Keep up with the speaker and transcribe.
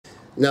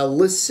Now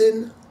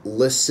listen,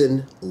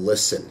 listen,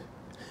 listen.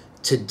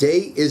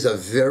 Today is a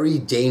very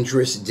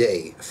dangerous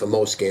day for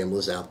most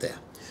gamblers out there.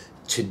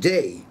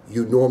 Today,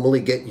 you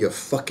normally get your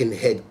fucking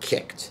head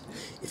kicked.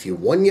 If you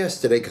won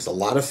yesterday, because a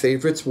lot of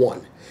favorites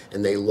won,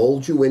 and they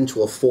lulled you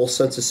into a false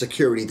sense of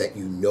security that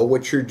you know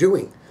what you're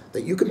doing,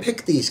 that you can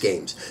pick these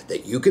games,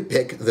 that you could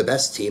pick the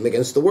best team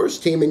against the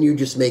worst team and you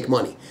just make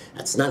money.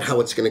 That's not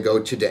how it's going to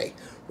go today.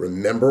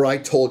 Remember, I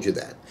told you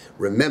that.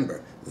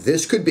 Remember,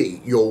 this could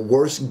be your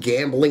worst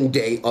gambling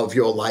day of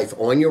your life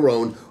on your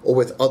own or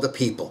with other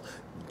people.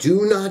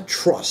 Do not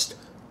trust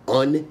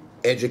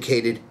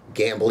uneducated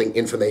gambling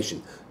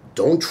information.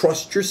 Don't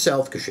trust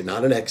yourself because you're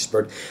not an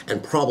expert,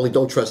 and probably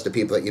don't trust the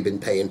people that you've been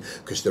paying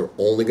because they're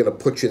only going to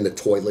put you in the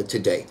toilet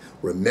today.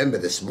 Remember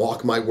this,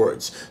 mark my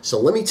words. So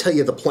let me tell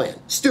you the plan.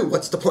 Stu,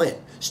 what's the plan?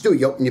 Stu,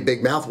 you open your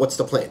big mouth, what's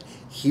the plan?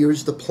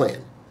 Here's the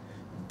plan.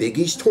 Big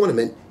East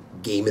Tournament,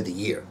 Game of the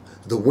Year.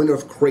 The winner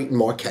of Creighton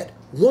Marquette.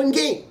 One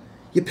game.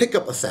 You pick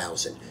up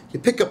 1,000, you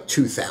pick up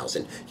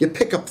 2,000, you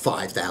pick up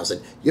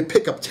 5,000, you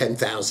pick up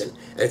 10,000.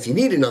 And if you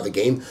need another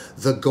game,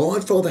 the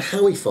Godfather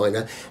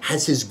Feiner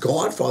has his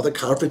Godfather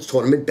Conference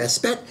Tournament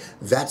best bet.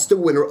 That's the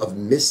winner of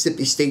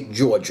Mississippi State,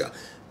 Georgia.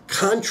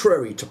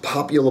 Contrary to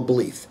popular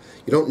belief,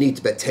 you don't need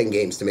to bet 10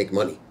 games to make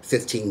money.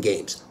 15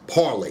 games,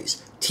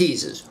 parlays,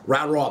 teasers,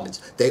 round robins.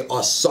 They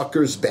are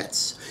suckers'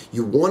 bets.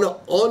 You want to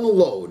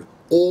unload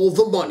all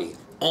the money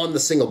on the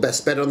single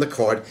best bet on the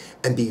card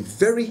and be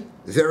very,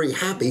 very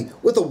happy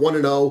with a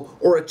 1-0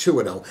 or a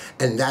 2-0.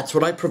 And that's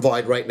what I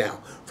provide right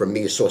now. From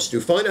me,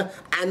 Stu Feiner,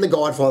 and the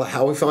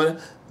Godfather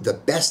Feiner, the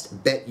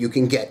best bet you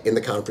can get in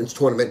the conference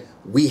tournament.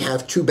 We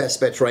have two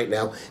best bets right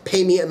now.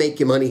 Pay me, I make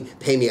you money.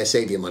 Pay me, I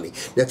save you money.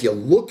 Now, if you're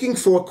looking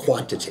for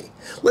quantity,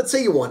 let's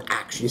say you want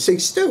action. You say,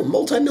 Stu,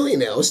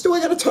 multimillionaire. Stu,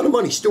 I got a ton of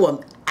money. Stu, I'm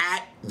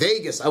at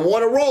Vegas. I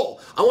want to roll.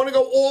 I want to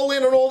go all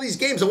in on all these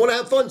games. I want to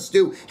have fun.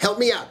 Stu, help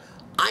me out.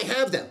 I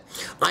have them.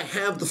 I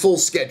have the full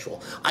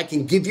schedule. I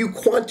can give you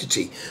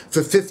quantity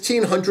for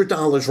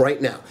 $1,500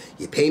 right now.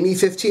 You pay me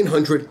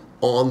 $1,500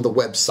 on the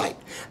website,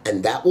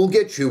 and that will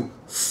get you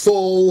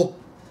full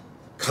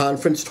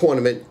conference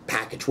tournament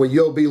package where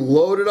you'll be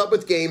loaded up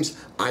with games.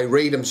 I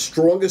rate them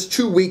strongest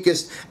to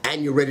weakest,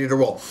 and you're ready to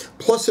roll.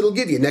 Plus, it'll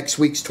give you next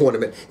week's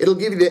tournament. It'll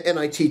give you the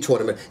NIT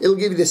tournament. It'll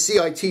give you the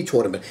CIT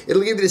tournament.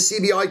 It'll give you the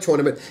CBI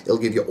tournament. It'll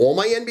give you all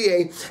my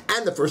NBA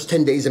and the first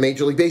 10 days of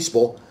Major League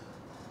Baseball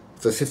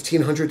for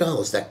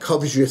 $1,500. That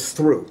covers you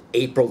through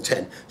April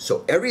 10.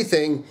 So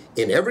everything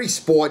in every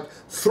sport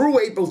through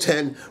April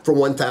 10 for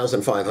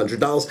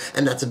 $1,500.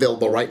 And that's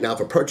available right now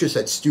for purchase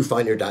at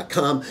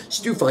StuFeiner.com,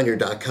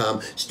 StuFeiner.com,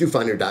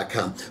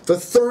 StuFeiner.com. For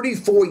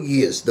 34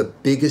 years, the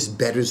biggest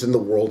bettors in the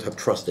world have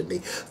trusted me.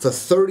 For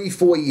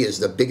 34 years,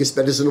 the biggest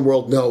bettors in the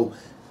world know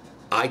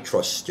I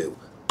trust Stu.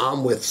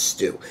 I'm with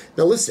Stu.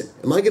 Now listen,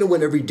 am I going to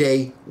win every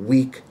day,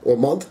 week, or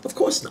month? Of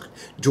course not.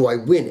 Do I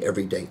win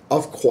every day?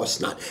 Of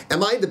course not.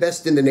 Am I the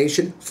best in the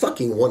nation?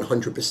 Fucking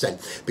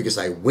 100%. Because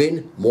I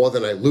win more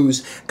than I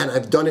lose, and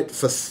I've done it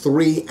for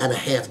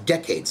 3.5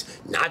 decades.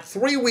 Not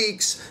 3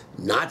 weeks,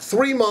 not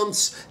 3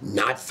 months,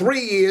 not 3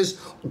 years,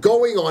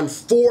 going on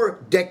 4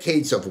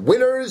 decades of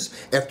winners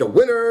after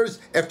winners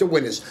after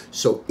winners.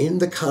 So in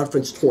the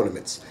conference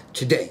tournaments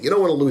today, you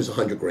don't want to lose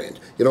 100 grand.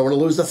 You don't want to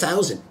lose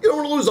 1,000. You don't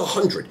want to lose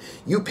 100.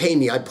 You pay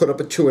me, I put up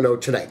a 2-0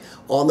 today.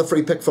 On the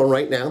free pick phone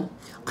right now,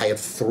 I have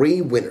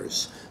 3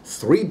 winners,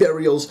 3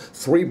 burials,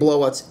 3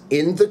 blowouts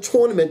in the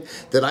tournament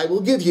that I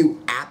will give you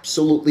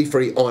absolutely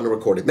free on a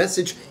recorded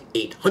message.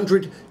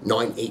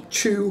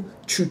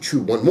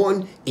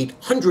 800-982-2211,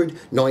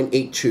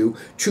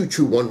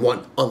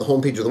 800-982-2211 on the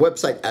homepage of the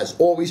website. As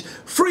always,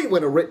 free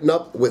winner written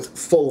up with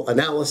full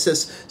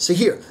analysis. So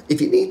here, if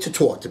you need to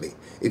talk to me,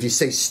 if you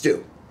say,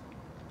 Stu,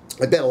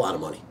 I bet a lot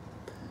of money.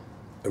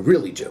 I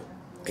really do.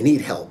 I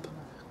need help.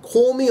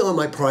 Call me on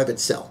my private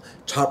cell,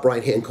 top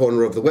right-hand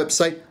corner of the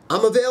website.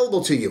 I'm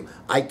available to you.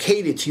 I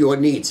cater to your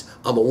needs.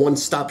 I'm a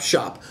one-stop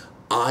shop.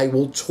 I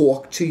will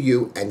talk to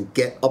you and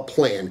get a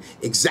plan,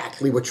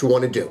 exactly what you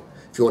want to do.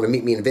 If you want to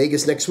meet me in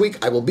Vegas next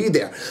week, I will be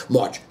there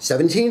March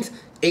 17th,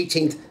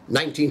 18th,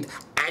 19th,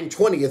 and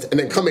 20th, and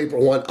then come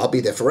April 1, I'll be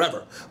there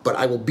forever. But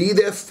I will be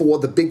there for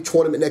the big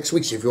tournament next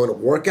week, so if you want to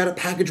work out a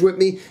package with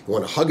me, you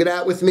want to hug it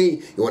out with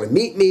me, you want to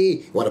meet me,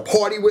 you want to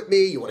party with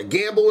me, you want to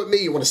gamble with me,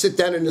 you want to sit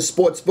down in the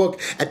sports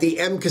book at the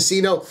M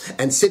Casino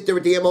and sit there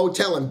at the M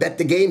Hotel and bet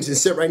the games and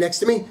sit right next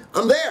to me,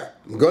 I'm there.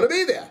 I'm going to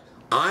be there.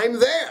 I'm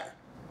there.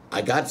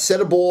 I got a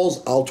set of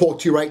balls. I'll talk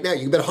to you right now.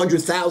 You can bet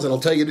 100,000. I'll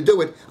tell you to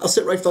do it. I'll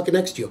sit right fucking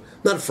next to you.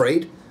 Not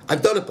afraid.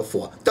 I've done it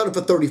before. Done it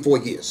for 34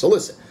 years. So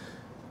listen,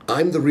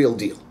 I'm the real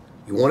deal.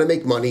 You want to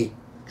make money?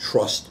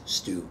 Trust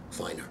Stu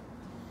Feiner.